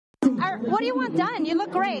What do you want done? You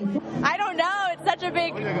look great. I don't know. It's such a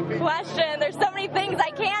big question. There's so many things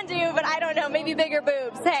I can do, but I don't know. Maybe bigger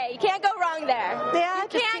boobs. Hey, you can't go wrong there. Yeah, you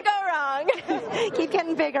can't go wrong. Keep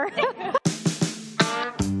getting bigger.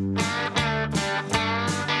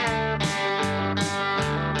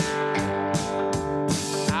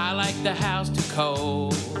 I like the house too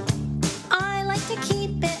cold. I like to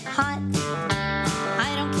keep it hot.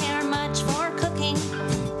 I don't care much for cooking.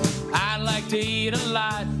 I like to eat a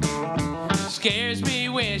lot. Scares me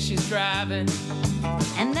when she's driving.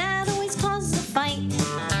 And that always causes a fight.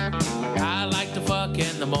 I like to fuck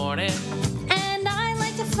in the morning. And I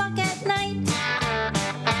like to fuck at night.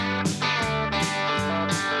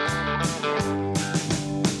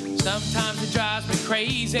 Sometimes it drives me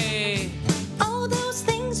crazy. Oh, those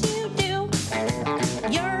things you do.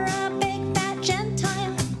 You're a big fat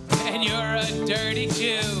Gentile. And you're a dirty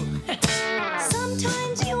Jew.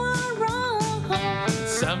 Sometimes you are wrong.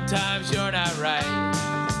 Sometimes you're not right.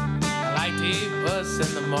 I like to eat puss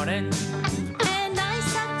in the morning. And I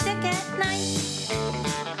suck dick at night.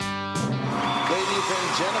 Ladies and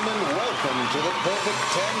gentlemen, welcome to the Perfect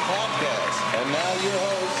 10 Podcast. And now your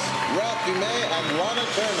hosts, Ralphie May and Lahna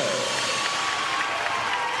Turner.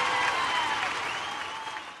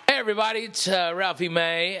 Hey everybody, it's Ralphie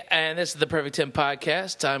May, and this is the Perfect 10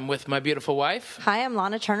 Podcast. I'm with my beautiful wife. Hi, I'm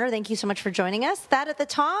Lahna Turner. Thank you so much for joining us. That at the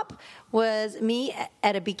top was me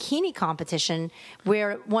at a bikini competition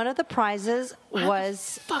where one of the prizes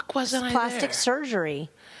was Fuck wasn't I plastic there? surgery.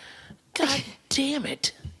 God damn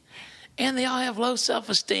it. And they all have low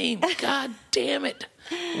self-esteem. God damn it.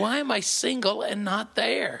 Why am I single and not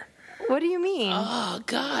there? What do you mean? Oh,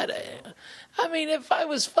 God. I mean, if I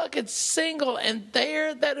was fucking single and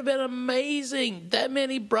there, that'd have been amazing. That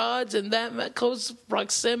many broads in that close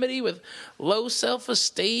proximity with low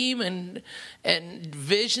self-esteem and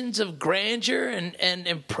visions of grandeur and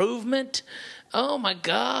improvement. Oh, my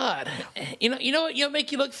God. You know what?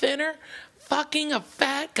 Make you look thinner? Fucking a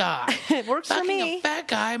fat guy. It works for me. Fucking a fat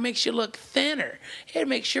guy makes you look thinner. It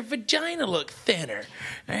makes your vagina look thinner.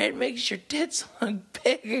 It makes your tits look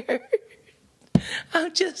bigger.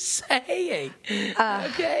 I'm just saying.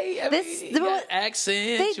 Okay? You gotta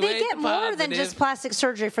accentuate They get the more than positive. just plastic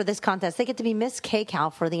surgery for this contest. They get to be Miss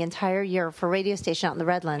KCal for the entire year for radio station out in the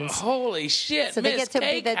Redlands. Holy shit, So they Miss get to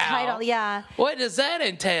be the KCal. title, yeah. What does that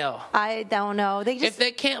entail? I don't know. If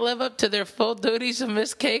they can't live up to their full duties of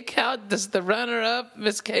Miss KCal, does the runner-up,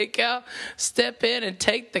 Miss KCal, step in and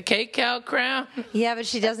take the KCal crown? Yeah, but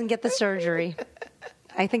she doesn't get the surgery.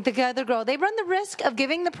 I think the other girl, they run the risk of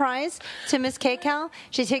giving the prize to Miss KCal.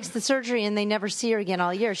 She takes the surgery and they never see her again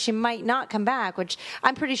all year. She might not come back, which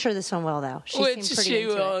I'm pretty sure this one will, though. She Which seemed pretty she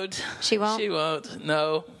into won't. It. She won't? She won't.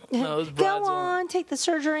 No. Those Go broads on, won't. take the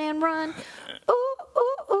surgery and run. Ooh,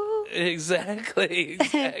 ooh, ooh. Exactly.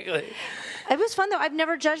 It was fun, though. I've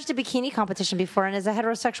never judged a bikini competition before, and as a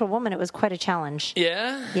heterosexual woman, it was quite a challenge.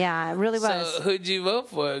 Yeah? Yeah, it really was. So who'd you vote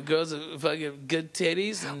for? Girls with fucking good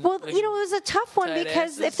titties? And Well, it was a tough one tight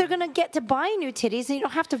because asses? if they're going to get to buy new titties, then you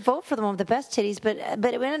don't have to vote for the one with the best titties. But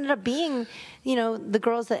it ended up being, the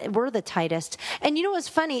girls that were the tightest. And what's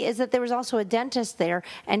funny is that there was also a dentist there,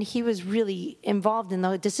 and he was really involved in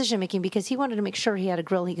the decision making because he wanted to make sure he had a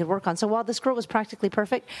grill he could work on. So while this girl was practically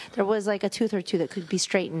perfect, there was like a tooth or two that could be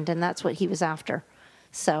straightened, and that's what he was after.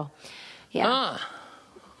 So, yeah.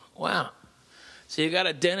 Wow. So you got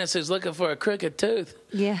a dentist who's looking for a crooked tooth.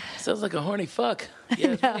 Yeah. Sounds like a horny fuck.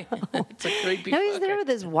 Yeah, it's a creepy No, he's fucker. there with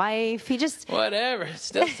his wife. He just... Whatever.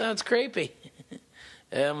 Still sounds creepy.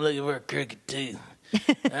 Yeah, I'm looking for a crooked tooth.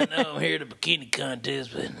 I know I'm here at a bikini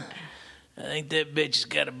contest, but I think that bitch has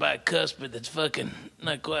got a bicuspid that's fucking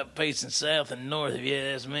not quite facing south and north, if you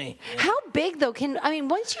ask me. Yeah. How big, though,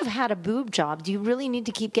 once you've had a boob job, do you really need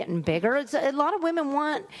to keep getting bigger? A lot of women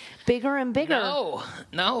want bigger and bigger.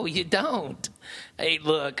 No, you don't. Hey,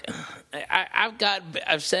 look,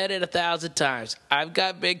 I've said it 1,000 times. I've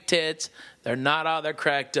got big tits. They're not all they're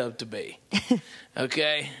cracked up to be.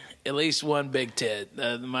 Okay? At least one big tit.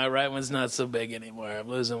 My right one's not so big anymore. I'm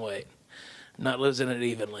losing weight. I'm not losing it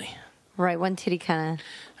evenly. Right, one titty kind of...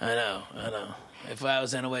 I know. If I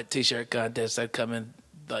was in a wet T-shirt contest, I'd come in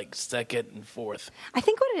like second and fourth. I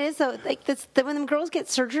think what it is, though, when the girls get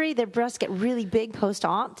surgery, their breasts get really big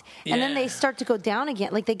post-op, and then they start to go down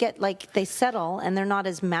again. They settle, and they're not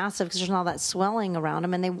as massive because there's not all that swelling around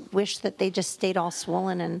them, and they wish that they just stayed all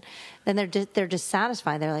swollen, and then they're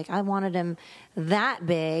dissatisfied. They're like, I wanted them that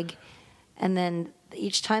big, and then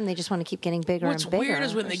each time they just want to keep getting bigger and bigger. What's weird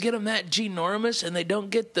is when they get them that ginormous and they don't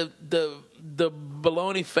get the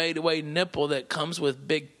baloney fade away nipple that comes with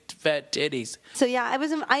big fat titties. So yeah,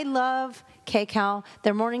 I love KCal.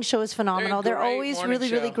 Their morning show is phenomenal. They're always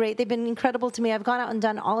really great. They've been incredible to me. I've gone out and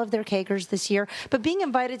done all of their cakers this year. But being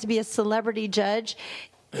invited to be a celebrity judge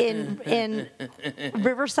in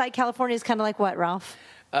Riverside, California is kind of like what, Ralph?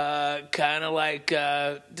 Kind of like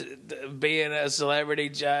being a celebrity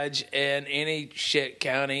judge in any shit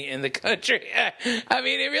county in the country. I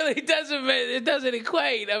mean, it really doesn't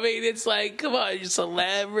equate. I mean, it's like, come on, you're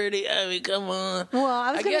celebrity. I mean, come on. Well,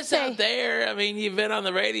 I guess say, out there, I mean, you've been on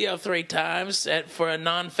the radio 3 times for a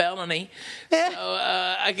non-felony. So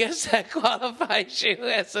I guess that qualifies you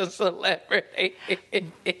as a celebrity.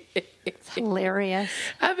 It's hilarious.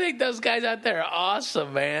 I think those guys out there are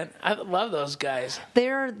awesome, man. I love those guys.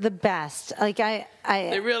 They're the best. Like they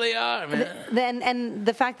really are, man. And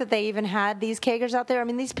the fact that they even had these kegers out there. I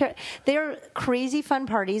mean, they're crazy fun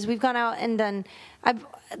parties. We've gone out and done.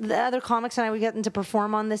 The other comics and I, we gotten to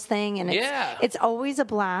perform on this thing, and it's always a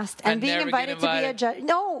blast. And being invited to be a judge,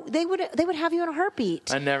 no, they would have you in a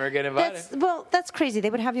heartbeat. I never get invited. That's crazy. They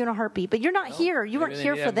would have you in a heartbeat, but you're not here. You weren't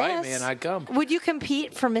here for this. Me and I'd come. Would you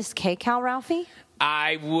compete for Miss KCal, Ralphie?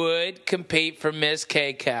 I would compete for Miss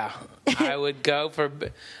KCal. I would go for.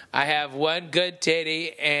 I have one good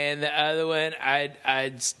titty, and the other one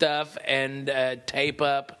I'd stuff and tape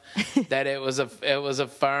up that it was a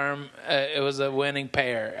firm. It was a winning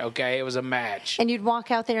pair. Okay, it was a match. And you'd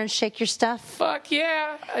walk out there and shake your stuff. Fuck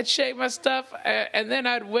yeah, I'd shake my stuff, and then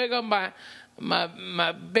I'd wiggle my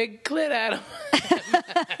big clit at him.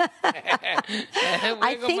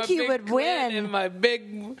 I think you would win. And my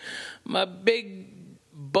big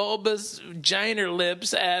bulbous vagina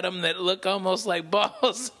lips at him that look almost like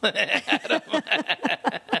balls at him.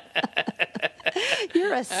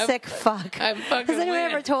 You're a sick fuck. I fucking Has anyone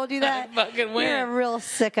ever told you that? I fucking win. You're a real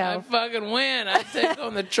sicko. I fucking win. I take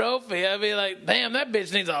on the trophy. I'd be like, damn, that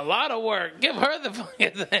bitch needs a lot of work. Give her the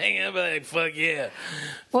fucking thing. I'd be like, fuck yeah.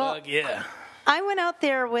 Fuck yeah. I went out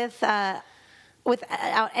there without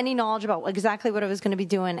any knowledge about exactly what I was going to be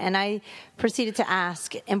doing, and I proceeded to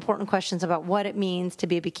ask important questions about what it means to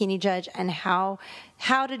be a bikini judge and how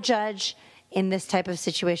to judge in this type of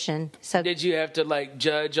situation. So, did you have to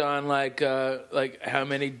judge on how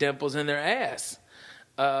many dimples in their ass?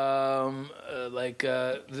 Was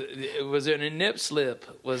there any nip slip?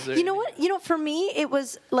 Was there? You know what? For me, it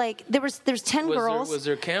was like there's 10 girls. Was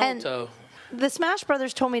there camel toe? The Smash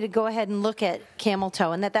Brothers told me to go ahead and look at camel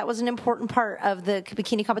toe, and that was an important part of the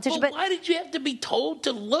bikini competition. But why did you have to be told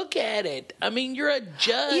to look at it? I mean, you're a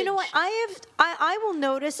judge. You know what? I will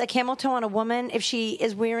notice a camel toe on a woman if she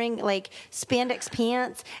is wearing spandex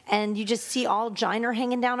pants, and you just see all giner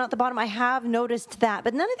hanging down at the bottom. I have noticed that,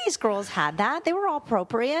 but none of these girls had that. They were all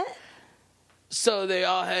appropriate. So they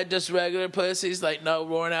all had just regular pussies, no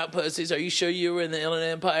worn out pussies. Are you sure you were in the Inland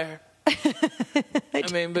Empire? I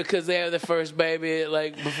mean, because they have the first baby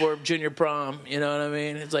before junior prom. You know what I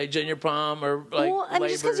mean? It's like junior prom or Well, I mean, labor.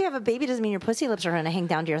 just because you have a baby doesn't mean your pussy lips are going to hang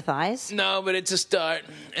down to your thighs. No, but it's a start.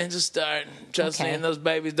 It's a start. Trust me. And those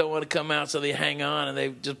babies don't want to come out, so they hang on and they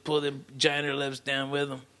just pull their vagina lips down with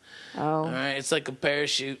them. Oh. All right, it's like a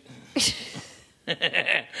parachute.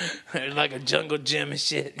 Like a jungle gym and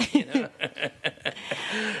shit, you know.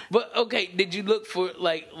 But okay, did you look for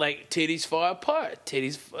titties far apart,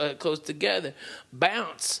 titties close together,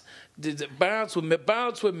 bounce? Did it bounce with me?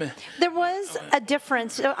 Bounce with me. There was a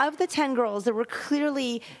difference of the 10 girls. There were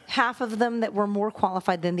clearly half of them that were more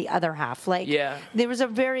qualified than the other half. There was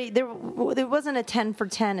there wasn't a 10 for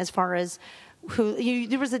 10 as far as.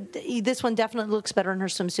 This one definitely looks better in her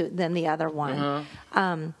swimsuit than the other one.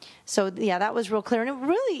 Uh-huh. So yeah, that was real clear,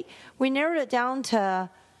 and we narrowed it down to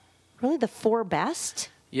really the 4 best.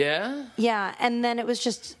 Yeah. Yeah, and then it was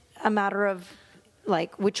just a matter of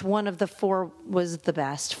which one of the 4 was the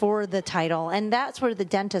best for the title, and that's where the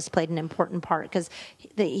dentist played an important part because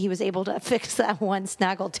he was able to fix that one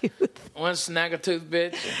snaggletooth. One snaggletooth,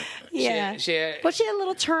 bitch. Yeah. She had a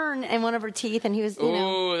little turn in one of her teeth, and he was.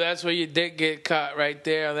 Ooh, that's where your dick get caught right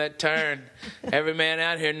there on that turn. Every man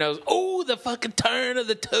out here knows. Oh, the fucking turn of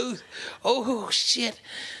the tooth. Oh shit.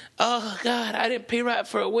 Oh God, I didn't pee right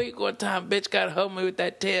for a week one time. Bitch got to hold me with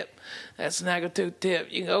that tip. That snaggletooth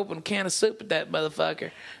tip. You can open a can of soup with that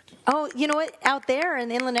motherfucker. Oh, you know what? Out there in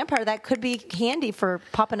the Inland Empire, that could be handy for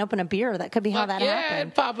popping open a beer. That could be how that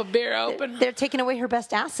happened. Yeah, pop a beer open. They're taking away her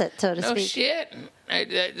best asset, so to speak. No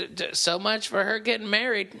shit. So much for her getting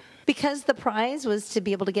married. Because the prize was to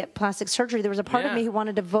be able to get plastic surgery, there was a part of me who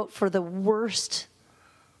wanted to vote for the worst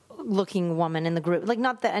looking woman in the group. Like,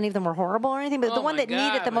 not that any of them were horrible or anything, but the one that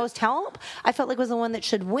needed the most help, I felt like was the one that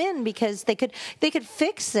should win because they could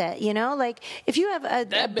fix it, you know? Like, if you have a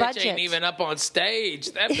bitch budget, ain't even up on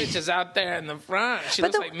stage. That bitch is out there in the front. She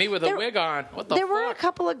looks like me with a wig on. What the fuck? There were a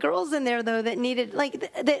couple of girls in there, though, that needed,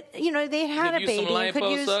 like, that, you know, they had a baby. Some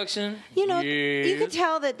liposuction? You know, yes. You could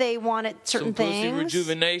tell that they wanted certain things. Some pussy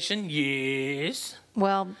rejuvenation? Yes.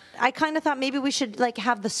 Well, I kind of thought maybe we should, like,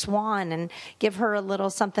 have the swan and give her a little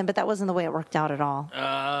something, but that wasn't the way it worked out at all.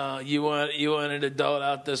 You wanted to dole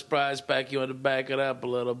out this prize pack. You want to back it up a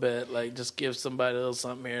little bit, like just give somebody a little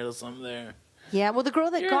something here, a little something there. Yeah, well, the girl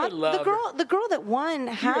that the girl that won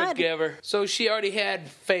had. You're a giver. So she already had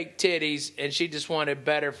fake titties, and she just wanted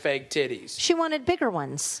better fake titties. She wanted bigger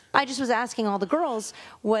ones. I just was asking all the girls,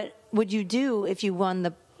 what would you do if you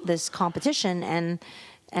won this competition?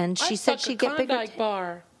 And she said she'd get bigger. Klondike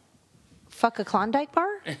bar. Fuck a Klondike bar?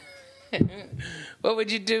 What would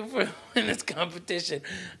you do in this competition?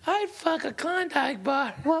 I'd fuck a Klondike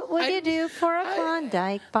bar. What would you do for a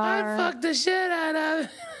Klondike bar? I'd fuck the shit out of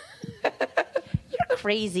it. You're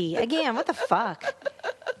crazy. Again, what the fuck?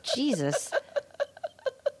 Jesus.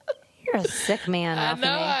 You're a sick man, Ralphie. I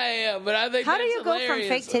know I am, but I think How do you hilarious. go from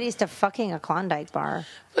fake titties to fucking a Klondike bar?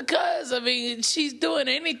 Because, I mean, she's doing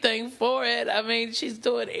anything for it. I mean, she's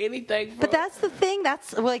doing anything for But it. that's the thing.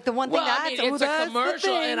 That's like the one thing it's a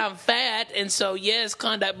commercial, and I'm fat, and so yes,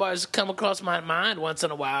 Klondike bars come across my mind once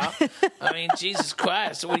in a while. I mean, Jesus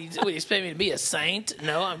Christ, what do you expect me to be, a saint?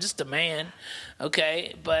 No, I'm just a man.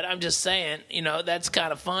 Okay, but I'm just saying, you know, that's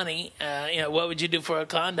kind of funny. You know, what would you do for a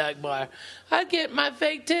Klondike bar? I'd get my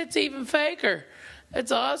fake tits even faker.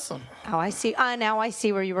 It's awesome. Oh, I see. Now I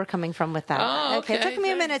see where you were coming from with that. Oh, okay. It took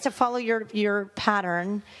me a minute to follow your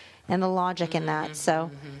pattern and the logic in that. So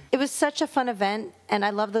it was such a fun event, and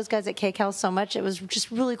I love those guys at KCal so much. It was just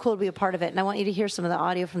really cool to be a part of it, and I want you to hear some of the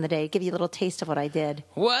audio from the day, give you a little taste of what I did.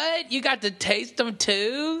 What? You got to taste them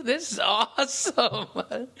too? This is awesome.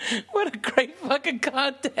 What a great fucking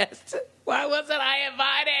contest. Why wasn't I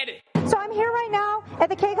invited? So I'm here right now at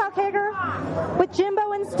the KCal Kegger with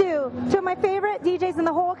Jimbo and Stu, two of my favorite DJs in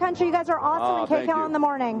the whole country. You guys are awesome in KCal in the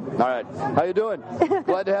morning. All right. How you doing?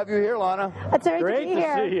 Glad to have you here, Lahna. It's great to be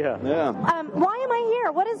here. See you. Yeah. Why am I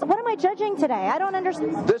here? What am I judging today? I don't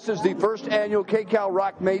understand. This is the first annual KCal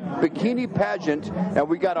Rock Made Bikini Pageant, and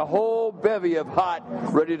we got a whole bevy of hot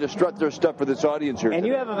ready to strut their stuff for this audience here. And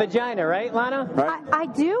today. you have a vagina, right, Lahna? Right? I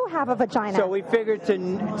do have a vagina. So we figured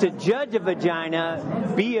to judge a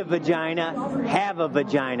vagina, be a vagina, have a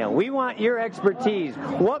vagina. We want your expertise.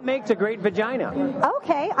 What makes a great vagina?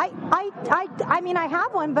 Okay. I mean, I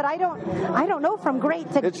have one, but I don't know from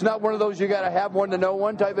great to. It's not one of those you got to have one to know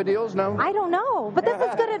one type of deals, no? I don't know, but this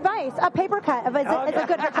is good advice. A paper cut is a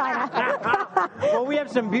good vagina. Well, we have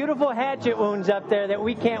some beautiful hatchet wounds up there that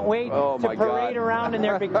we can't wait to parade around in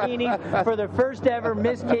their bikini for the first ever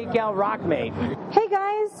Miss KCal Rock Made. Hey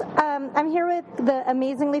guys, I'm here with the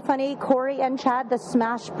amazingly funny Corey and Chad, the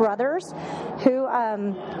Smash Brothers, who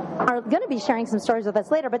are going to be sharing some stories with us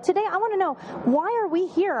later. But today, I want to know, why are we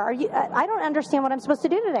here? I don't understand what I'm supposed to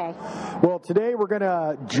do today. Well, today we're going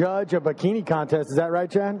to judge a bikini contest. Is that right,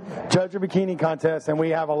 Chad? Judge a bikini contest, and we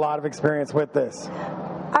have a lot of experience with this.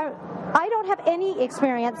 I don't have any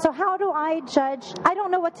experience, so how do I judge? I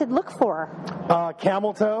don't know what to look for.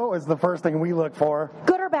 Camel toe is the first thing we look for.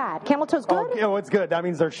 Good or bad? Camel toe's good? Oh, it's good. That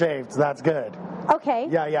means they're shaved, so that's good. Okay.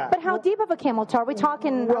 Yeah. But how deep of a camel toe? Are we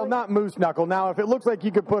talking? Well, not moose knuckle. Now, if it looks like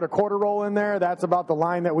you could put a quarter roll in there, that's about the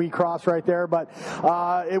line that we cross right there. But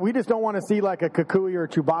we just don't want to see like a Kukui or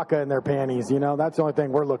Chewbacca in their panties. You know, that's the only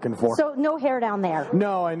thing we're looking for. So no hair down there?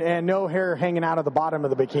 No, and no hair hanging out of the bottom of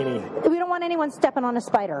the bikini. We don't want anyone stepping on a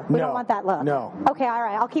spider. We don't want that look. No. Okay, all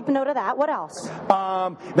right. I'll keep a note of that. What else?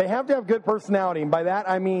 They have to have good personality, and by that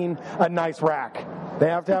I mean a nice rack. They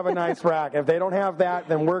have to have a nice rack. If they don't have that,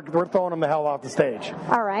 then we're throwing them the hell off the stage.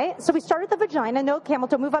 All right. So we start at the vagina, no camel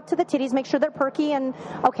toe. Move up to the titties. Make sure they're perky and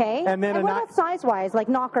okay. And then what about size-wise? Like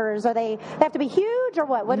knockers? They have to be huge or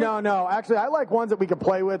what? No. Actually, I like ones that we can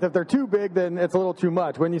play with. If they're too big, then it's a little too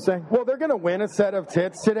much. Wouldn't you say? Well, they're going to win a set of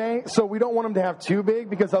tits today, so we don't want them to have too big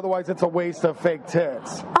because otherwise it's a waste of fake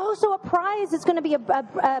tits. Oh, so a prize is going to be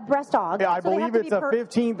a breast dog. Yeah, I so believe it's a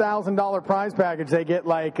 $15,000 prize package. They get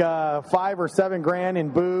like $5 or $7 grand in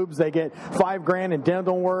boobs. They get $5 grand in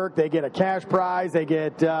dental work. They get a cash prize. They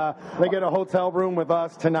get a hotel room with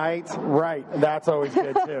us tonight. Right. That's always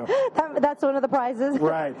good too. That's one of the prizes.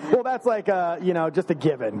 Right. Well, that's like just a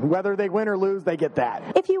given. Whether they win or lose, they get that.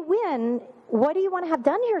 If you win, what do you want to have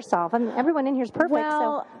done to yourself? I mean, everyone in here is perfect.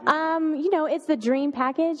 Well, it's the dream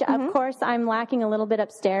package. Of course, I'm lacking a little bit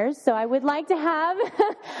upstairs, so I would like to have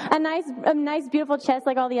a nice, beautiful chest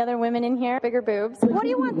like all the other women in here. Bigger boobs. What do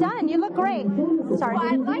you want done? You look great. Sorry.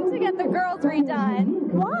 Well, I'd like to get the girls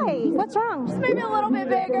redone. Why? What's wrong? Just maybe a little bit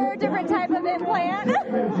bigger, different type of implant.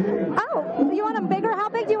 Oh, you want them bigger? How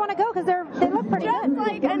big do you want to go? Because they look pretty Just good.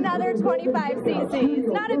 like another 25 cc's.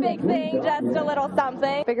 Not a big thing, just a little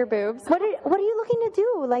something. Bigger boobs. What are you looking to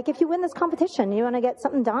do? Like, if you win this competition, you want to get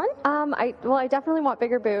something done? I definitely want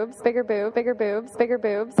bigger boobs. Bigger boobs.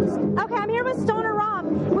 Okay, I'm here with Stoner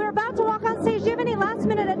Rom. We're about to walk on stage. Do you have any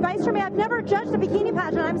last-minute advice for me? I've never judged a bikini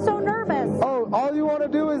pageant. I'm so nervous. Oh, all you want to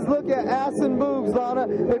do is look at ass and boobs, Lahna.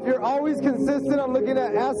 If you're always consistent on looking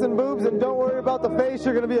at ass and boobs and don't worry about the face,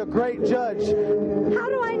 you're going to be a great judge. How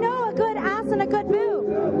do I know a good ass and a good boob?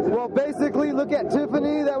 Well, basically, look at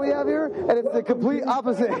Tiffany that we have here, and it's the complete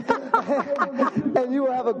opposite. And you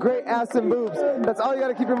will have a great ass and boobs. That's all you got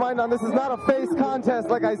to keep your mind on. This is not a face contest,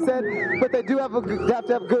 like I said, but they do have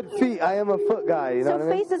to have good feet. I am a foot guy, you know what I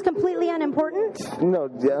mean? So face is completely unimportant? No,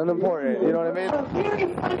 unimportant, you know what I mean? A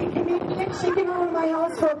very funny comedian. She came over to my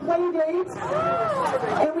house for a play date,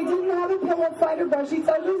 and we didn't have a pillow fight or brush each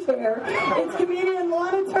other's hair. It's comedian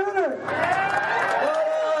Lahna Turner.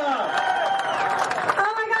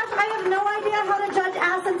 Oh my gosh, I have no idea how to judge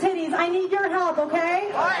ass and titties. I need your help,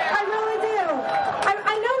 okay? I really do.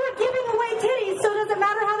 I know we're giving away titties, so does it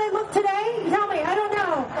matter how they look today? Tell me, I don't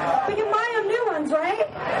know. We can buy them new ones, right?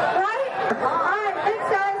 Right? All right, thanks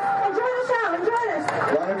guys. Enjoy the show. Enjoy this.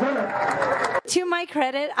 Lahna Turner. To my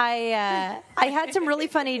credit, I had some really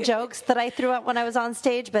funny jokes that I threw out when I was on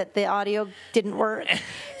stage, but the audio didn't work.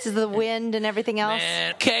 This is the wind and everything else.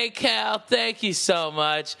 Man, KCal, thank you so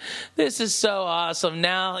much. This is so awesome.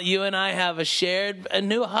 Now you and I have a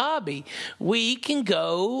new hobby. We can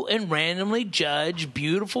go and randomly judge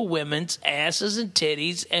beautiful women's asses and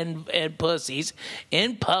titties and pussies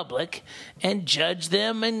in public and judge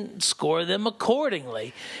them and score them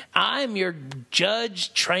accordingly. I'm your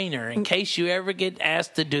judge trainer in case you ever get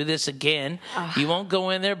asked to do this again. You won't go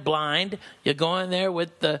in there blind. You'll go in there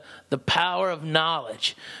with the power of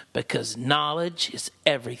knowledge, because knowledge is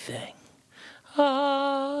everything.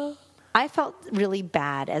 I felt really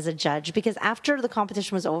bad as a judge because after the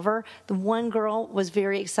competition was over, the one girl was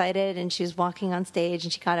very excited and she was walking on stage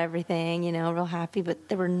and she got everything, real happy. But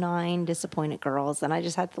there were 9 disappointed girls, and I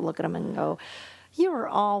just had to look at them and go, "You were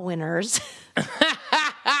all winners."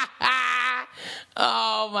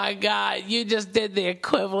 Oh my God! You just did the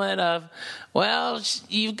equivalent of, well,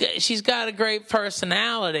 she's got a great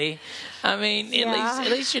personality. I mean,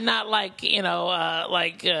 at least you're not like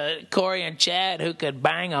Corey and Chad, who could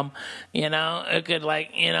bang them. Who could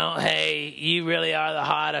hey, you really are the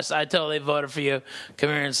hottest. I totally voted for you. Come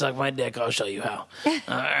here and suck my dick. I'll show you how. All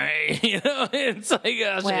right, it's like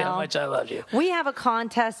I'll show you how much I love you. We have a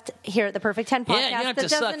contest here at the Perfect 10 podcast that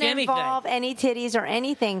doesn't involve any titties or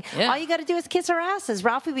anything. Yeah. All you got to do is kiss our asses.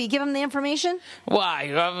 Ralphie, will you give them the information?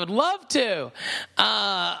 Why? I would love to.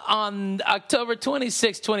 On October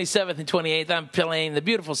 26th, 27th, and 28th, I'm playing the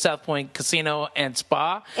beautiful South Point Casino and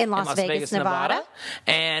Spa in Las Vegas, Nevada.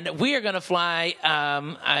 And we are going to fly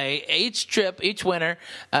each winner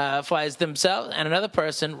flies themselves and another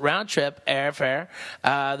person round trip airfare.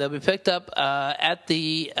 They'll be picked up at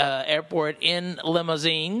the airport in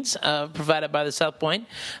limousines provided by the South Point,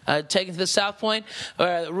 taken to the South Point.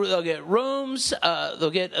 They'll get rooms. They'll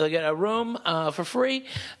get a room for free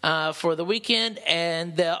for the weekend,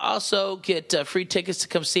 and they'll also get free tickets to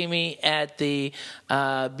come see me at the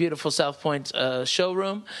beautiful South Point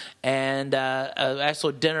showroom, and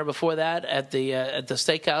actual dinner before that at the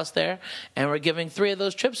steakhouse there. And we're giving 3 of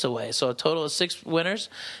those trips away, so a total of 6 winners,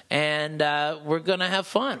 and we're gonna have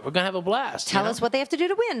fun. We're gonna have a blast. Tell us what they have to do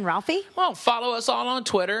to win, Ralphie. Well, follow us all on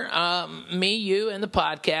Twitter, me, you, and the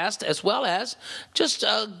podcast, as well as just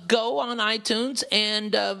go on iTunes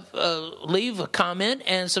and leave a comment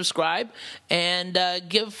and subscribe and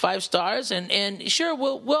give 5 stars, and sure,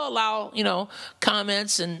 we'll allow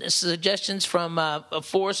comments and suggestions from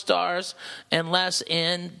 4 stars and less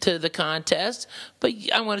into the contest. But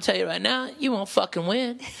I want to tell you right now, you won't fucking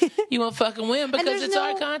win. You won't fucking win because it's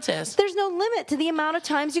our contest. There's no limit to the amount of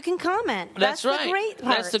times you can comment. That's right. The great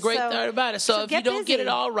part. That's the great part about it. So if you don't get it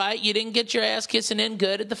all right, you didn't get your ass kissing in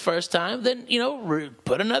good at the first time, then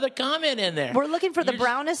put another comment in there. We're looking for the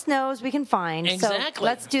brownest nose we can find. Exactly. So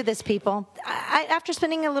let's do this, people. After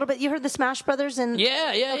spending a little bit, you heard the Smash Brothers and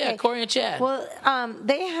yeah, Corey and Chad. Well,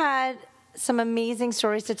 they had some amazing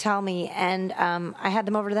stories to tell me, and I had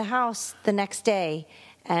them over to the house the next day,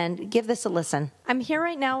 and give this a listen. I'm here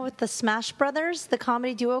right now with the Smash Brothers, the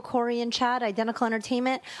comedy duo, Corey and Chad, Identical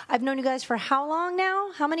Entertainment. I've known you guys for how long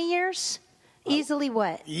now? How many years? Easily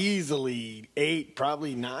what? Easily 8,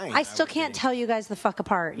 probably 9. I still can't tell you guys the fuck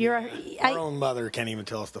apart. Our own mother can't even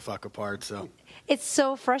tell us the fuck apart, so. It's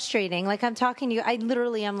so frustrating. Like, I'm talking to you.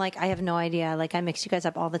 I'm like, I have no idea. Like, I mix you guys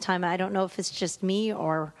up all the time. I don't know if it's just me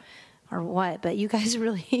or what, but you guys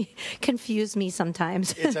really confuse me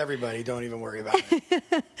sometimes. It's everybody. Don't even worry about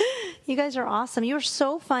it. You guys are awesome. You're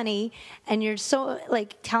so funny, and you're so,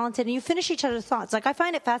 like, talented, and you finish each other's thoughts. Like, I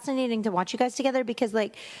find it fascinating to watch you guys together because,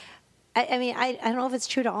 like, I mean, I don't know if it's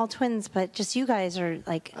true to all twins, but just you guys are,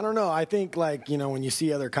 like... I don't know. I think, like, you know, when you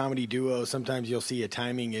see other comedy duos, sometimes you'll see a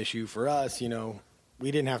timing issue. For us, you know,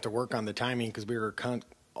 we didn't have to work on the timing because we were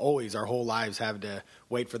always, our whole lives, have to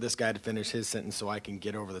wait for this guy to finish his sentence so I can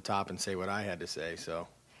get over the top and say what I had to say, so...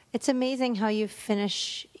 It's amazing how you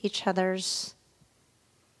finish each other's...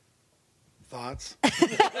 Thoughts?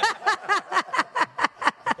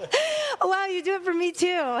 Wow, you do it for me too.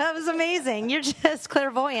 That was amazing. You're just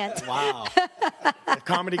clairvoyant. Wow. If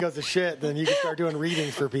comedy goes to shit, then you can start doing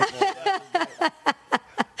readings for people.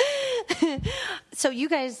 So you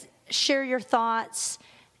guys share your thoughts,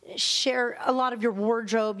 share a lot of your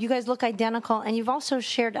wardrobe. You guys look identical, and you've also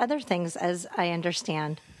shared other things, as I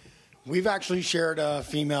understand. We've actually shared a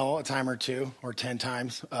female a time or two, or 10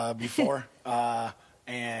 times before.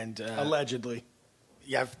 Allegedly.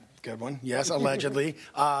 Yeah, good one. Yes, allegedly.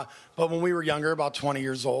 But when we were younger, about 20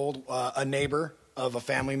 years old, a neighbor of a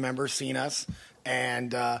family member seen us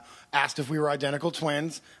and asked if we were identical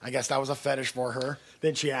twins. I guess that was a fetish for her.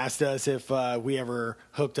 Then she asked us if we ever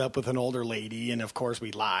hooked up with an older lady, and of course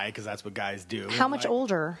we lie because that's what guys do. How much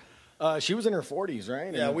older? She was in her 40s,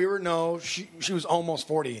 right? Yeah, she was almost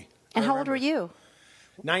 40. And how old were you?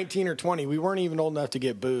 19 or 20. We weren't even old enough to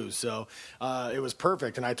get booze, so it was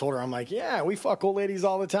perfect. And I told her, I'm like, yeah, we fuck old ladies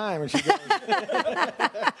all the time. And she goes,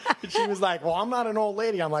 she was like, well, I'm not an old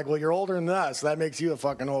lady. I'm like, well, you're older than us, so that makes you a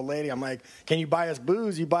fucking old lady. I'm like, can you buy us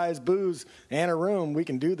booze? You buy us booze and a room. We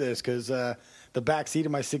can do this because the back seat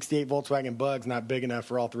of my 68 Volkswagen Bug's not big enough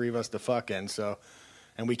for all three of us to fuck in. So,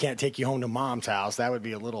 and we can't take you home to mom's house. That would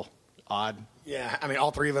be a little odd. Yeah, I mean,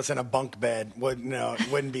 all three of us in a bunk bed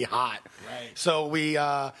wouldn't be hot. Right.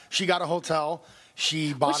 So she got a hotel.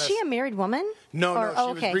 She bought Was she a married woman? No,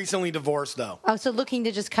 she was recently divorced, though. Oh, so looking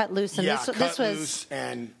to just cut loose. And this was loose.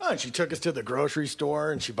 And she took us to the grocery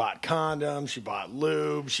store, and she bought condoms, she bought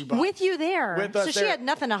lube, she bought... With you there. With us so there. She had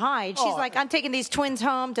nothing to hide. She's like, I'm taking these twins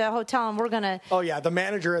home to a hotel, and we're going to... Oh, yeah, the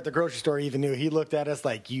manager at the grocery store even knew. He looked at us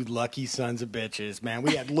like, you lucky sons of bitches, man.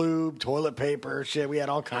 We had lube, toilet paper, shit. We had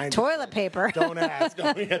all kinds of... Toilet paper? Don't ask.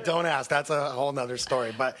 Don't ask. That's a whole nother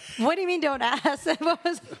story. But what do you mean, don't ask?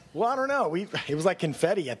 Well, I don't know. It was like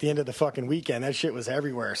confetti at the end of the fucking weekend. That shit was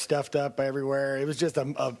everywhere. Stuffed up everywhere. It was just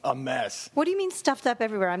a mess. What do you mean stuffed up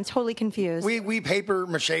everywhere? I'm totally confused. We paper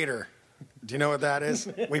mache'd her. Do you know what that is?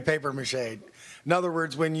 We paper mache'd. In other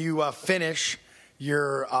words, when you finish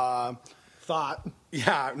your thought.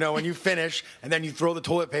 Yeah, no, when you finish and then you throw the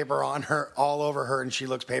toilet paper on her, all over her, and she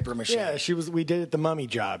looks paper mache. Yeah, we did it the mummy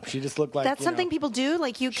job. She just looked like... That's something people do?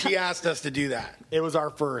 She asked us to do that. It was our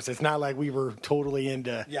first. It's not like we were totally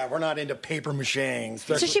into... Yeah, we're not into paper macheing.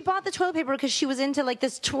 So she bought the toilet paper because she was into like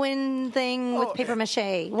this twin thing with paper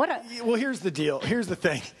mache. Well, here's the deal. Here's the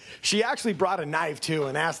thing. She actually brought a knife, too,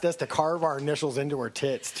 and asked us to carve our initials into her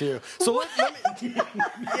tits, too. So let me...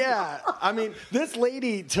 Yeah, I mean, this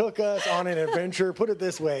lady took us on an adventure. Put it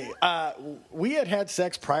this way. We had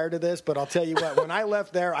sex prior to this, but I'll tell you what, when I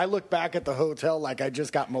left there, I looked back at the hotel like I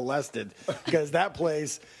just got molested because that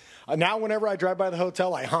place, now whenever I drive by the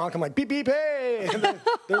hotel, I honk. I'm like, beep, beep, hey. And then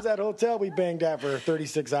there's that hotel we banged at for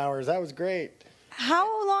 36 hours. That was great.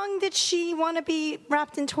 How long did she want to be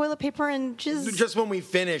wrapped in toilet paper and just when we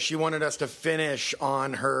finished, she wanted us to finish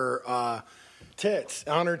on her... tits,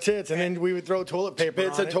 on her tits, and then we would throw toilet paper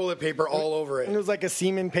bits of toilet paper all over it. And it was like a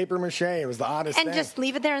semen paper mache. It was the oddest thing. And just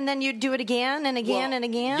leave it there, and then you'd do it again and again and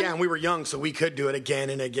again? Yeah, and we were young, so we could do it again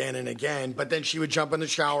and again and again. But then she would jump in the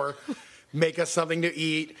shower, make us something to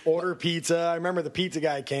eat. Order pizza. I remember the pizza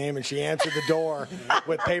guy came, and she answered the door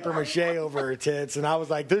with paper mache over her tits, and I was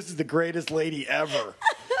like, this is the greatest lady ever.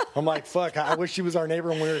 I'm like, fuck, I wish she was our neighbor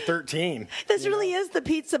when we were 13. This really is the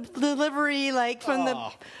pizza delivery, like, from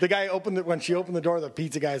the guy opened it, when she opened the door, the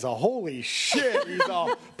pizza guy's all, holy shit. He's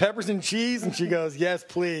all, peppers and cheese? And she goes, yes,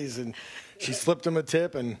 please. And she slipped him a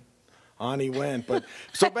tip, and on he went. But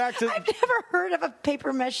so back to... I've never heard of a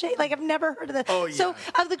paper mache. Like, I've never heard of that. Oh, yeah. So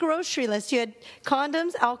of the grocery list, you had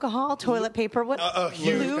condoms, alcohol, toilet paper. What? A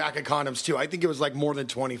huge lube? pack of condoms, too. I think it was like more than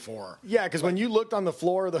 24. Yeah, because when you looked on the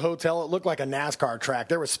floor of the hotel, it looked like a NASCAR track.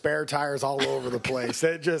 There were spare tires all over the place.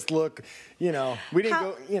 It just looked, we didn't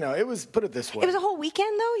go, it was, put it this way. It was a whole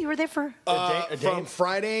weekend, though? You were there for... a day? From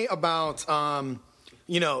Friday about,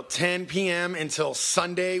 10 p.m. until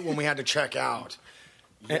Sunday when we had to check out.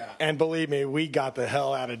 Yeah. And believe me, we got the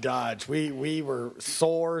hell out of Dodge. We were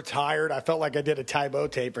sore, tired. I felt like I did a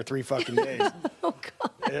Tybo tape for 3 fucking days. Oh,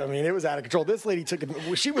 God. I mean, it was out of control. This lady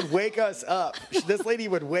she would wake us up. This lady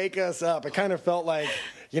would wake us up. It kind of felt like,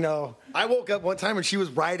 I woke up one time and she was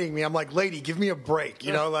riding me. I'm like, lady, give me a break.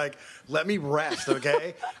 Let me rest,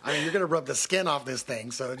 okay? I mean, you're going to rub the skin off this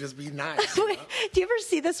thing, so just be nice. Wait, do you ever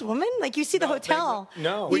see this woman? Like, you see the hotel.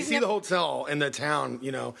 No. We see the hotel in the town,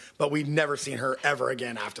 but we've never seen her ever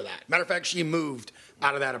again after that. Matter of fact, she moved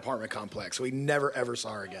out of that apartment complex. We never, ever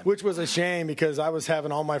saw her again. Which was a shame because I was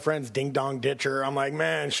having all my friends ding-dong ditch her. I'm like,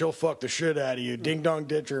 man, she'll fuck the shit out of you. Ding-dong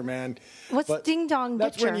ditch her, man. What's ding-dong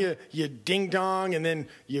ditch her? That's when you ding-dong and then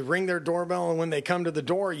you ring their doorbell, and when they come to the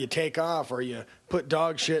door, you take off, or you put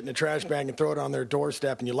dog shit in a trash bag and throw it on their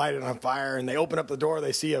doorstep, and you light it on fire, and they open up the door,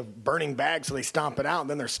 they see a burning bag, so they stomp it out, and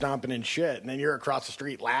then they're stomping in shit, and then you're across the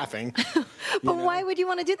street laughing. But why would you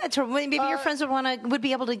want to do that to her? Maybe your friends would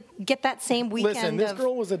be able to get that same weekend. Listen, this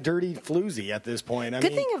girl was a dirty floozy at this point.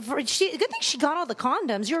 Good thing she got all the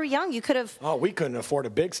condoms. You were young. You could have. Oh, we couldn't afford a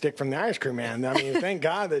big stick from the ice cream man. I mean, thank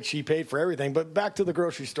God that she paid for everything. But back to the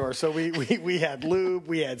grocery store. So we had lube,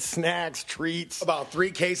 we had snacks, treats. About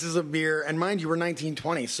 3 cases of beer, and mind you, we're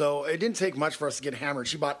 1920, so it didn't take much for us to get hammered.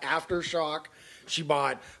 She bought Aftershock, she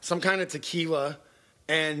bought some kind of tequila,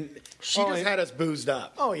 and she just had us boozed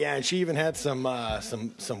up. Oh yeah, and she even had some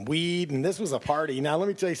weed, and this was a party. Now let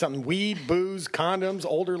me tell you something: weed, booze, condoms,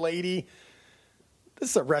 older lady. This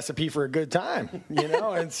is a recipe for a good time,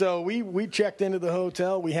 And so we checked into the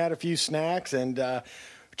hotel. We had a few snacks, and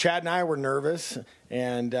Chad and I were nervous,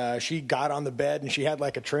 and she got on the bed, and she had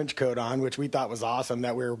like a trench coat on, which we thought was awesome,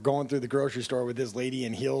 that we were going through the grocery store with this lady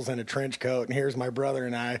in heels and a trench coat, and here's my brother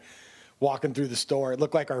and I walking through the store. It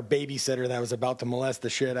looked like our babysitter that was about to molest the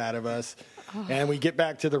shit out of us. Oh. And we get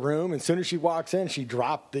back to the room, and as soon as she walks in, she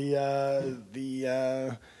dropped her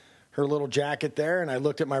little jacket there, and I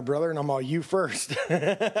looked at my brother, and I'm all, you first.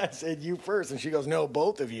 I said, you first. And she goes, no,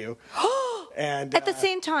 both of you. And at the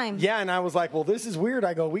same time. Yeah, and I was like, well, this is weird.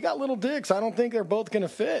 I go, we got little dicks. I don't think they're both going to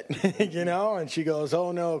fit, And she goes,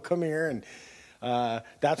 oh, no, come here. And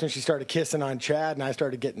that's when she started kissing on Chad, and I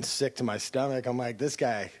started getting sick to my stomach. I'm like, this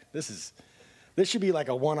guy, this should be like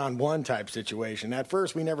a one-on-one type situation. At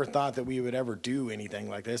first, we never thought that we would ever do anything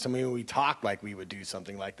like this. I mean, we talked like we would do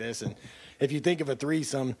something like this. And if you think of a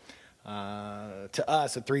threesome, to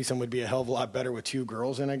us, a threesome would be a hell of a lot better with 2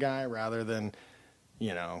 girls and a guy rather than,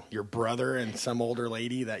 your brother and some older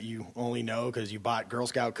lady that you only know because you bought Girl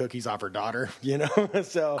Scout cookies off her daughter,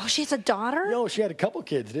 So. Oh, she has a daughter? No, she had a couple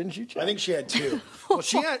kids, didn't she, Chad? I think she had 2. Well,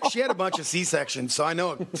 she had a bunch of C-sections, so I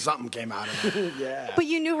know something came out of it. Yeah. But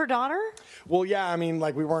you knew her daughter? Well, yeah, I mean,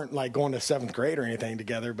 like we weren't like going to 7th grade or anything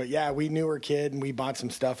together, but yeah, we knew her kid and we bought some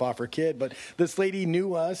stuff off her kid. But this lady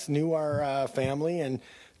knew us, knew our family, and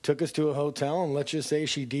took us to a hotel, and let's just say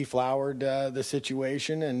she deflowered the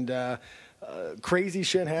situation, and crazy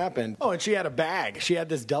shit happened. Oh, and she had a bag. She had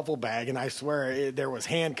this duffel bag, and I swear there was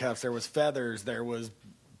handcuffs, there was feathers, there was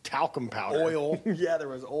talcum powder. Oil. Yeah, there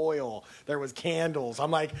was oil. There was candles. I'm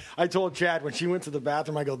like, I told Chad when she went to the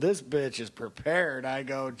bathroom, I go, this bitch is prepared. I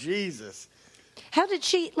go, Jesus. How did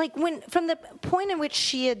she, from the point in which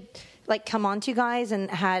she had, come on to you guys and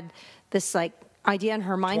had this, idea in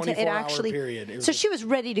her mind to it actually. Period. So she was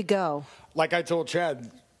ready to go. Like I told Chad,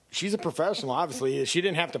 she's a professional, obviously. She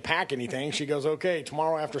didn't have to pack anything. She goes, okay,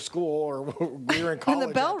 tomorrow after school, or we were in college. When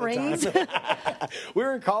the bell rings. We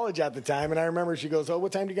were in college at the time, and I remember she goes, oh,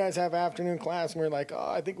 what time do you guys have afternoon class? And we were like, oh,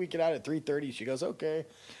 I think we get out at 3:30. She goes, okay,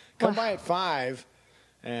 come by at 5,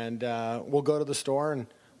 and we'll go to the store, and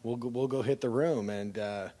we'll go hit the room.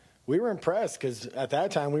 And we were impressed because at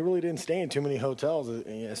that time, we really didn't stay in too many hotels,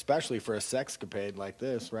 especially for a sexcapade like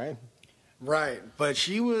this, right? Right, but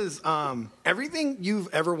she was everything you've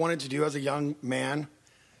ever wanted to do as a young man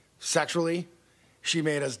sexually, she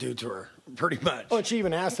made us do to her, pretty much. Oh, and she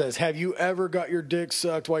even asked us, have you ever got your dick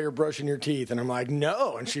sucked while you're brushing your teeth? And I'm like,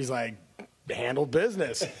 no. And she's like, handle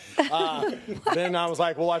business. Then I was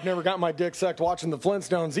like, well, I've never got my dick sucked watching the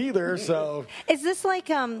Flintstones either, so. Is this like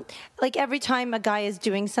every time a guy is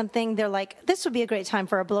doing something, they're like, this would be a great time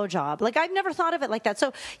for a blowjob? Like, I've never thought of it like that.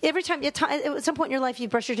 So every time, at some point in your life, you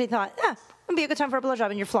brush your teeth, thought, it'd be a good time for a blowjob,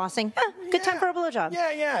 and you're flossing. Good time for a blowjob.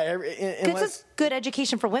 Yeah. This is good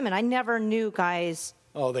education for women. I never knew guys.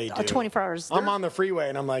 Oh, they do. 24 hours. I'm on the freeway,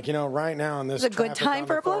 and I'm like, right now in this it's a good time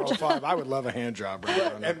for a blowjob. I would love a hand job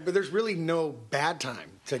right now. But there's really no bad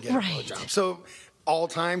time to get a blowjob. So all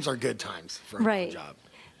times are good times for a blowjob.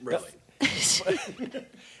 Really.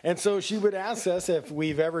 And so she would ask us if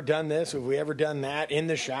we've ever done this, if we ever done that in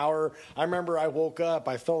the shower. I remember I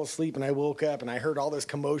fell asleep and I woke up and I heard all this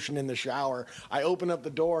commotion in the shower. I open up the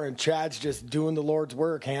door and Chad's just doing the Lord's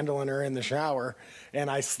work, handling her in the shower. And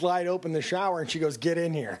I slide open the shower and she goes, "Get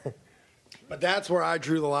in here." But that's where I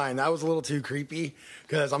drew the line. That was a little too creepy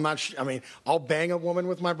because I'm not, I'll bang a woman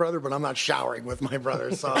with my brother, but I'm not showering with my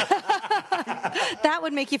brother. So that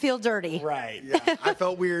would make you feel dirty. Right. Yeah. I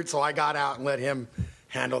felt weird, so I got out and let him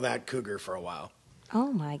handle that cougar for a while.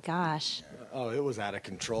 Oh, my gosh. Oh, it was out of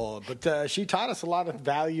control. But she taught us a lot of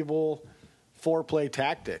valuable foreplay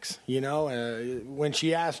tactics, when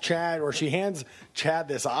she asked Chad, or she hands Chad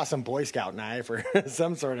this awesome Boy Scout knife or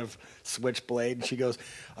some sort of switchblade, and she goes,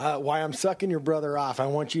 "While I'm sucking your brother off, I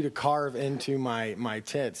want you to carve into my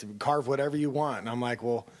tits. Carve whatever you want." And I'm like,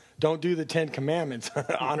 "Well, don't do the 10 Commandments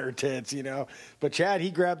on her tits, But Chad,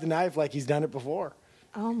 he grabbed the knife like he's done it before.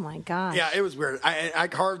 Oh, my gosh. Yeah, it was weird. I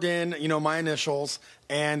carved in, my initials,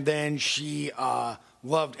 and then she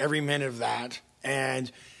loved every minute of that.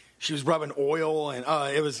 And she was rubbing oil, and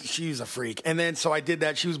she's a freak. And then, so I did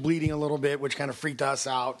that. She was bleeding a little bit, which kind of freaked us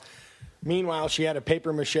out. Meanwhile, she had a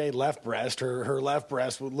papier-mâché left breast. Her left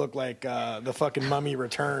breast would look like the fucking Mummy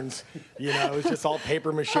Returns. It was just all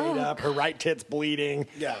papier-mâchéed up. Her right tit's bleeding.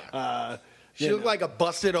 Yeah. She looked like a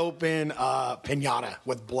busted open piñata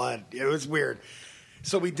with blood. It was weird.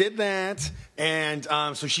 So we did that, and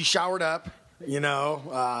so she showered up.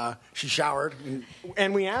 She showered.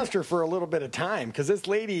 And we asked her for a little bit of time because this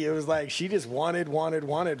lady, it was like she just wanted.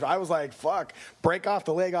 I was like, fuck, break off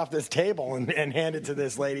the leg off this table and hand it to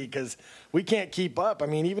this lady because we can't keep up.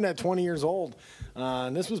 Even at 20 years old,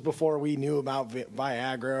 and this was before we knew about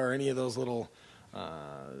Viagra or any of those little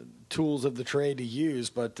tools of the trade to use.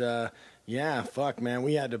 But, fuck, man,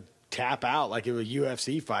 we had to tap out like it was a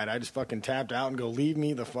UFC fight. I just fucking tapped out and go, "Leave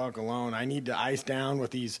me the fuck alone. I need to ice down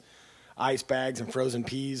with these ice bags and frozen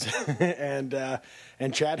peas." and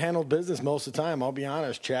Chad handled business most of the time. I'll be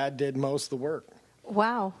honest. Chad did most of the work.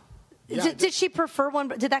 Wow. Yeah, did she prefer one?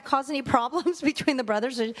 Did that cause any problems between the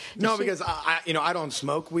brothers? No, because I don't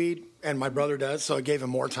smoke weed and my brother does, so it gave him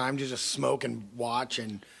more time to just smoke and watch.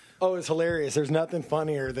 And oh, it's hilarious. There's nothing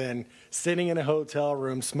funnier than sitting in a hotel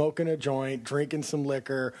room, smoking a joint, drinking some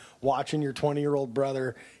liquor, watching your 20-year-old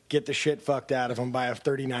brother get the shit fucked out of him by a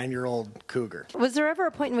 39-year-old cougar. Was there ever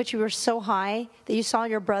a point in which you were so high that you saw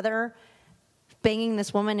your brother banging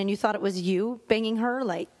this woman and you thought it was you banging her?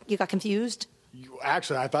 Like, you got confused?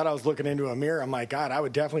 Actually, I thought I was looking into a mirror. I'm like, God, I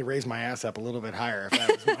would definitely raise my ass up a little bit higher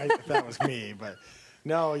if that was me. But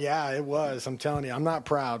no, yeah, it was. I'm telling you, I'm not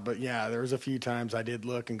proud. But yeah, there was a few times I did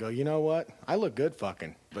look and go, you know what? I look good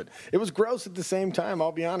fucking. But it was gross at the same time.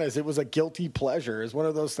 I'll be honest. It was a guilty pleasure. It's one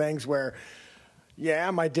of those things where, yeah,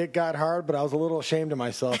 my dick got hard, but I was a little ashamed of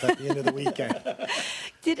myself at the end of the weekend.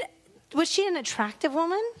 Was she an attractive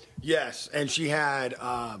woman? Yes, and she had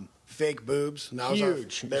fake boobs.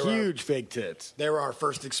 Huge fake tits. They were our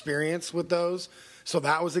first experience with those, so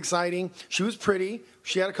that was exciting. She was pretty.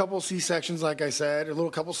 She had a couple of C-sections, like I said,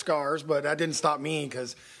 couple scars, but that didn't stop me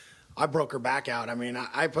because I broke her back out.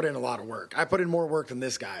 I put in a lot of work. I put in more work than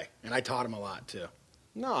this guy, and I taught him a lot too.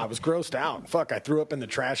 No, I was grossed out. Fuck, I threw up in the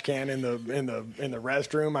trash can in the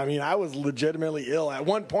restroom. I was legitimately ill. At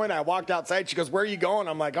one point, I walked outside. She goes, "Where are you going?"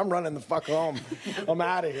 I'm like, "I'm running the fuck home. I'm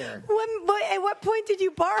out of here." At what point did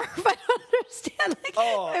you barf? I don't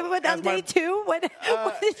understand. On day two? What did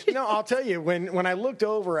you do? No, I'll tell you. When I looked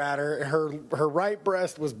over at her right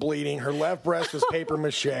breast was bleeding. Her left breast was paper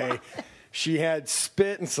mache. She had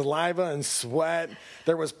spit and saliva and sweat.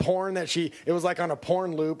 There was porn it was like on a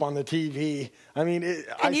porn loop on the TV.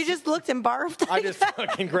 You just looked and barfed? I just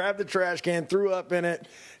fucking grabbed the trash can, threw up in it,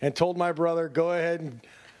 and told my brother, "Go ahead and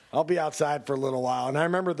I'll be outside for a little while." And I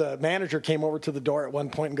remember the manager came over to the door at one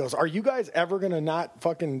point and goes, "Are you guys ever going to not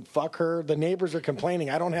fucking fuck her? The neighbors are complaining.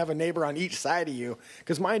 I don't have a neighbor on each side of you."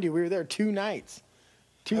 Because mind you, we were there 2 nights.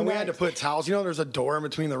 We had to put towels. There's a door in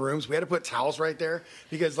between the rooms. We had to put towels right there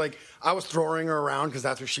because, I was throwing her around because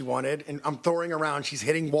that's what she wanted. And I'm throwing her around. She's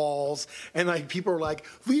hitting walls. And, people are like,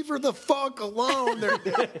 "Leave her the fuck alone."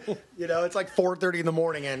 It's like 4:30 in the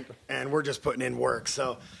morning and we're just putting in work.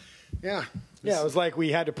 So, yeah. Yeah, it was like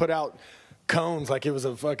we had to put out cones like it was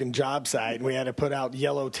a fucking job site, and we had to put out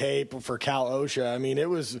yellow tape for Cal OSHA. I mean,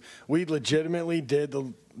 we legitimately did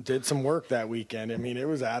some work that weekend. I mean, it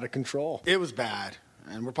was out of control. It was bad.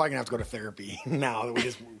 And we're probably going to have to go to therapy now that we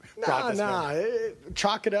just brought this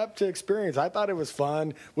chalk it up to experience. I thought it was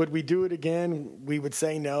fun. Would we do it again? We would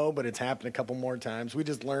say no, but it's happened a couple more times. We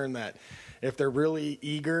just learned that if they're really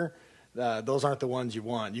eager, those aren't the ones you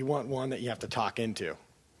want. You want one that you have to talk into.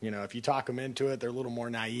 You know, if you talk them into it, they're a little more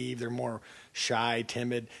naive. They're more shy,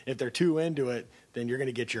 timid. If they're too into it, then you're going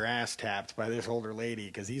to get your ass tapped by this older lady,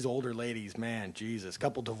 because these older ladies, man, Jesus, a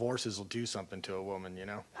couple divorces will do something to a woman, you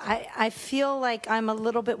know? I feel like I'm a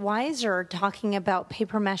little bit wiser talking about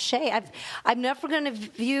paper mache. I'm never going to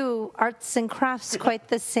view arts and crafts quite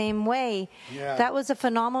the same way. Yeah. That was a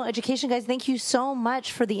phenomenal education, guys. Thank you so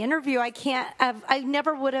much for the interview. I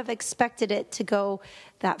never would have expected it to go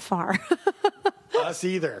that far. Us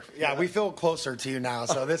either. Yeah, we feel closer to you now,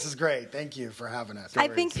 so this is great. Thank you for having us. I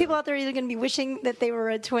think people out there are either going to be wishing that they were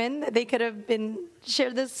a twin that they could have been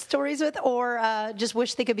shared those stories with, or just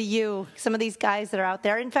wish they could be you, some of these guys that are out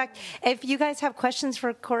there. In fact, if you guys have questions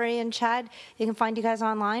for Corey and Chad, you can find you guys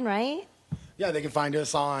online, right? Yeah, they can find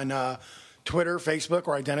us on Twitter, Facebook,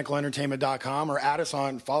 or identicalentertainment.com, or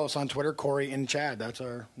follow us on Twitter, Corey and Chad. That's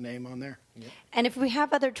our name on there. Yep. And if we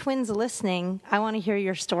have other twins listening, I want to hear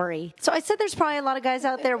your story. So I said there's probably a lot of guys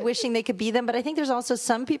out there wishing they could be them, but I think there's also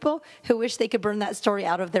some people who wish they could burn that story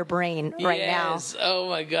out of their brain right now. Yes. Oh,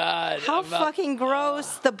 my God. How fucking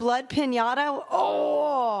gross. The blood pinata.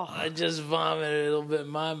 Oh. I just vomited a little bit in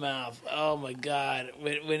my mouth. Oh, my God.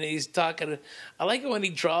 When he's talking, I like it when he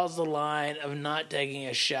draws the line of not taking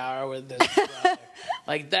a shower with his brother.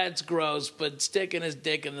 Like, that's gross, but sticking his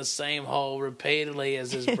dick in the same hole repeatedly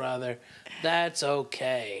as his brother, that's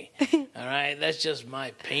okay. All right? That's just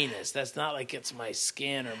my penis. That's not like it's my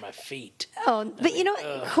skin or my feet. Oh, but you know,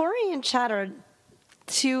 Corey and Chad are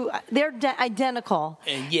they're identical.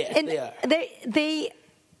 And yes, and they are. They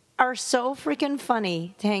are so freaking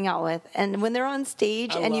funny to hang out with. And when they're on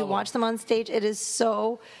stage and you watch them on stage, it is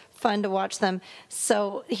so fun to watch them.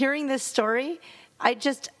 So hearing this story,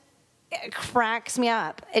 it cracks me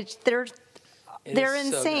up. They're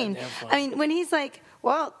insane. So I mean, when he's like,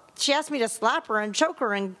 well, she asked me to slap her and choke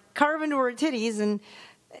her and carve into her titties, and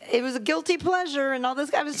it was a guilty pleasure and all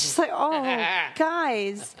this. I was just like, oh,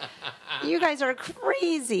 guys, you guys are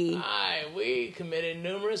crazy. We committed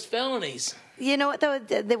numerous felonies. You know what, though?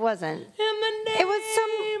 It wasn't. In the name it was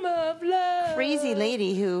some of love, crazy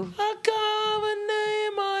lady who... I carve a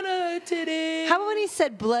name on her titty. How about when he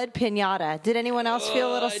said blood pinata? Did anyone else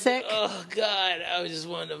feel a little sick? Oh, God, I was just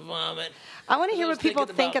wanting to vomit. I want to hear what people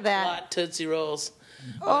think of that. Clot Tootsie Rolls.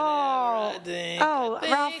 Ralphie.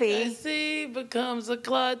 I see becomes a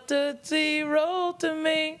clot Tootsie Roll to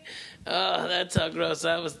me. Oh, that's how gross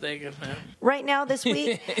I was thinking, man. Right now, this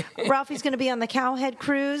week, Ralphie's going to be on the Cowhead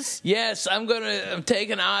Cruise. Yes, I'm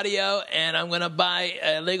taking audio, and I'm going to buy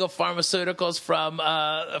illegal pharmaceuticals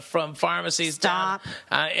from pharmacies down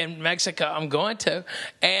in Mexico. I'm going to,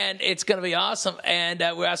 and it's going to be awesome. And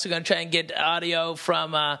we're also going to try and get audio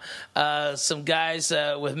from some guys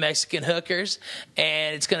with Mexican hookers,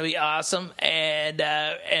 and it's going to be awesome. And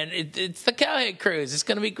it's the Cowhead Cruise. It's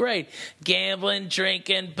going to be great. Gambling,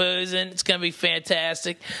 drinking, boozing. It's going to be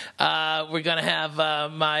fantastic. We're going to have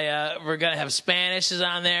we're going to have Spanish is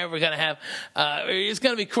on there. We're going to have it's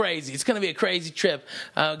going to be crazy. It's going to be a crazy trip.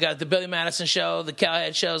 We got the Billy Madison show. The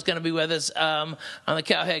Cowhead show is going to be with us on the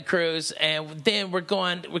Cowhead Cruise, and then we're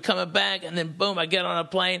coming back, and then boom, I get on a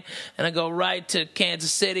plane and I go right to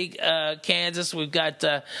Kansas City, Kansas. We've got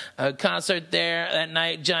a concert there that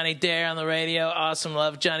night. Johnny Dare on the radio. Awesome,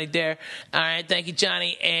 love Johnny Dare. All right, thank you,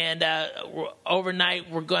 Johnny. And overnight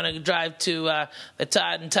we're going to drive to the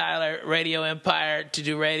Todd and Tyler Radio Empire to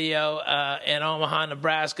do radio in Omaha,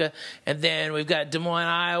 Nebraska. And then we've got Des Moines,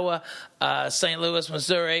 Iowa, St. Louis,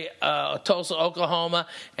 Missouri, Tulsa, Oklahoma,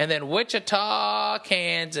 and then Wichita,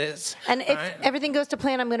 Kansas. And if everything goes to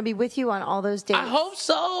plan, I'm going to be with you on all those days. I hope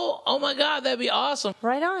so. Oh my God, that'd be awesome.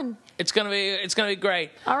 Right on. It's gonna be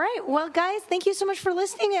great. All right. Well, guys, thank you so much for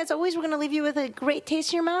listening. As always, we're going to leave you with a great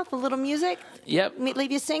taste in your mouth, a little music. Yep.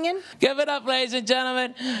 Leave you singing. Give it up, ladies and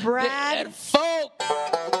gentlemen. Brad and Folk.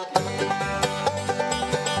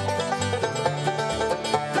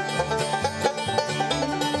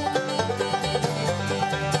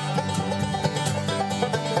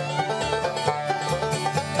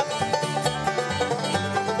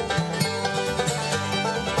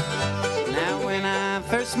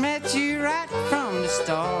 First met you right from the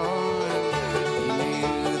start.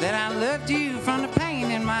 Knew that I loved you from the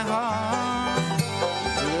pain in my heart.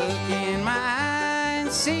 Look in my eye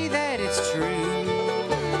and see that it's true.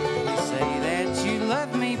 You say that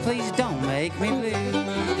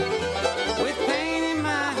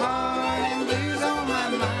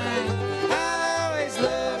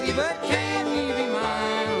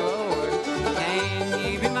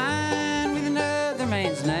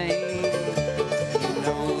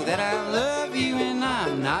I love you and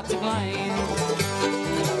I'm not to blame.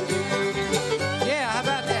 Yeah, how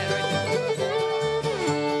about that right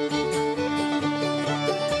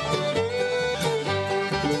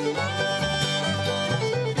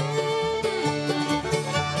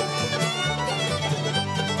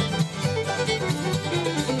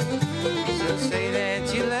So say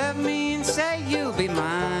that you love me and say you'll be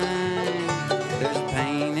mine. There's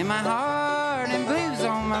pain in my heart and blues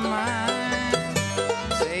on my mind.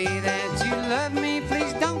 Say that you love me,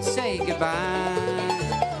 please don't say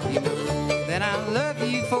goodbye. You know that I love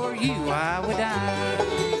you, for you I would die.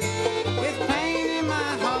 With pain in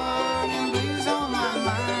my heart and blues on my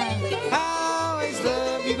mind, I always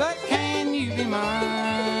love you, but can you be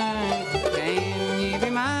mine? Can you be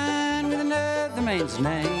mine with another man's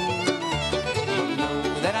name? You know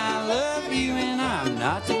that I love you and I'm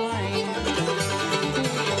not to blame.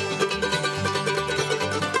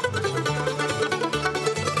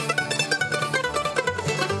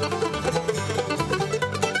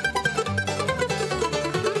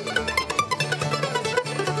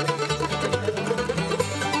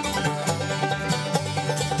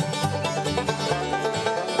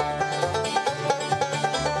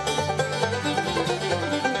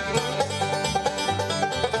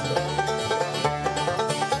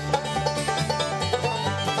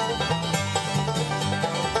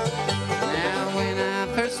 Now when I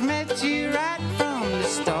first met you right from the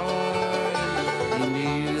start, you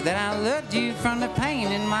knew that I loved you from the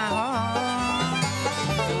pain in my heart.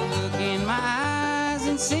 So look in my eyes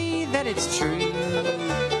and see that it's true. You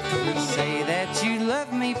say that you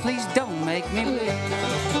love me, please don't make me blue.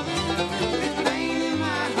 With pain in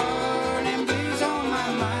my heart and blues on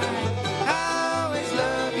my mind, I always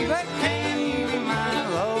love you, but can you be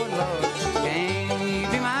mine? Lord, Lord, can you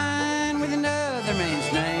be mine with another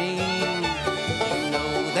man's name? You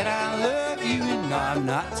know that I love you and I'm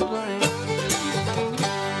not to blame.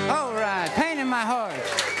 All right, pain in my heart.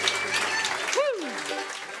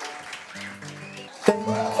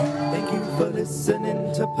 Thank you for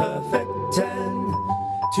listening to Perfect 10.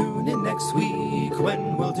 Tune in next week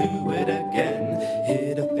when we'll do it again.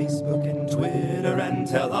 Hit a Facebook and Twitter and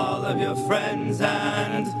tell all of your friends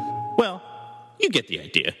and... Well, you get the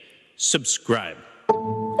idea. Subscribe.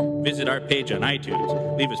 Visit our page on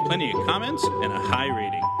iTunes. Leave us plenty of comments and a high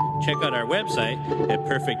rating. Check out our website at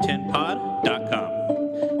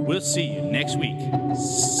perfect10pod.com. We'll see you next week,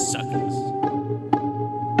 suckers.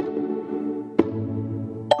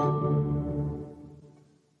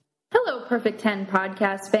 Hello, Perfect 10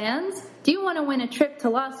 podcast fans. Do you want to win a trip to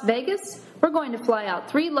Las Vegas? We're going to fly out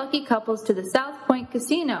 3 lucky couples to the South Point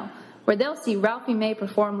Casino, where they'll see Ralphie May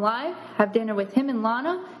perform live, have dinner with him and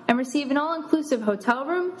Lahna, and receive an all-inclusive hotel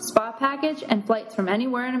room, spa package, and flights from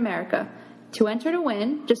anywhere in America. To enter to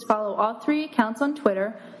win, just follow all 3 accounts on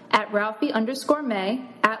Twitter, at Ralphie_May,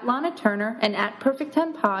 at Lahna Turner, and at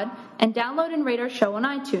Perfect10Pod, and download and rate our show on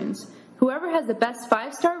iTunes. Whoever has the best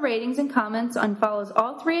 5-star ratings and comments and follows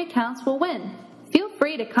all 3 accounts will win. Feel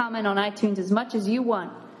free to comment on iTunes as much as you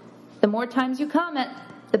want. The more times you comment,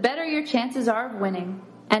 the better your chances are of winning.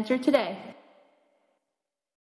 Enter today.